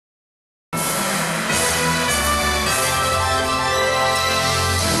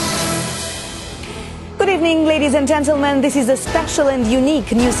Ladies and gentlemen, this is a special and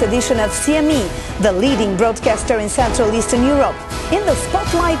unique news edition of CME, the leading broadcaster in Central Eastern Europe. In the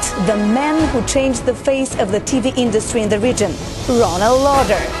spotlight, the man who changed the face of the TV industry in the region, Ronald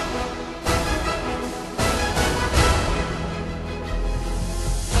Lauder.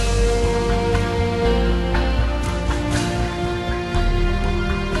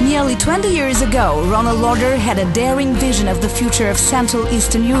 Nearly 20 years ago, Ronald Lauder had a daring vision of the future of Central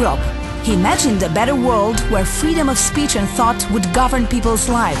Eastern Europe. He imagined a better world where freedom of speech and thought would govern people's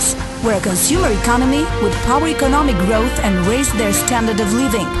lives, where a consumer economy would power economic growth and raise their standard of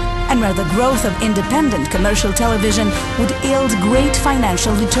living, and where the growth of independent commercial television would yield great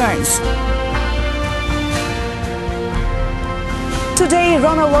financial returns. Today,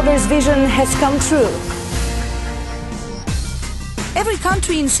 Ronald Lauder's vision has come true. Every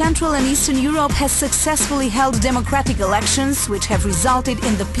country in Central and Eastern Europe has successfully held democratic elections which have resulted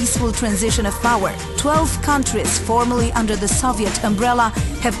in the peaceful transition of power. 12 countries formerly under the Soviet umbrella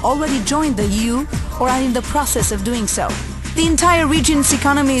have already joined the EU or are in the process of doing so. The entire region's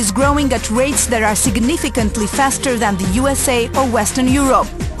economy is growing at rates that are significantly faster than the USA or Western Europe.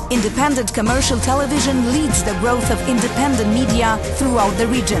 Independent commercial television leads the growth of independent media throughout the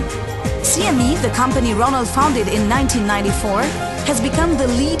region. CME, the company Ronald founded in 1994, has become the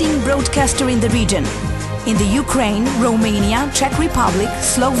leading broadcaster in the region. In the Ukraine, Romania, Czech Republic,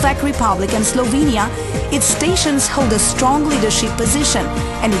 Slovak Republic and Slovenia, its stations hold a strong leadership position,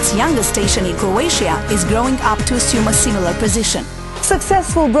 and its youngest station in Croatia is growing up to assume a similar position.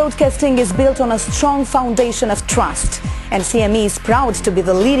 Successful broadcasting is built on a strong foundation of trust, and CME is proud to be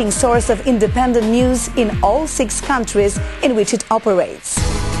the leading source of independent news in all 6 countries in which it operates.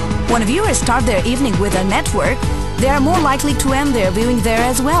 When viewers start their evening with a network, they are more likely to end their viewing there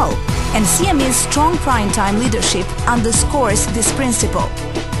as well. And CME's strong prime-time leadership underscores this principle.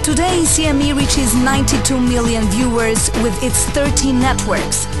 Today, CME reaches 92 million viewers with its 13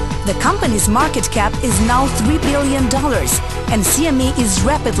 networks. The company's market cap is now $3 billion, and CME is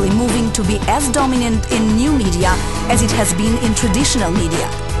rapidly moving to be as dominant in new media as it has been in traditional media.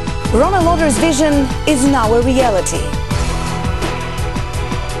 Ronald Lauder's vision is now a reality.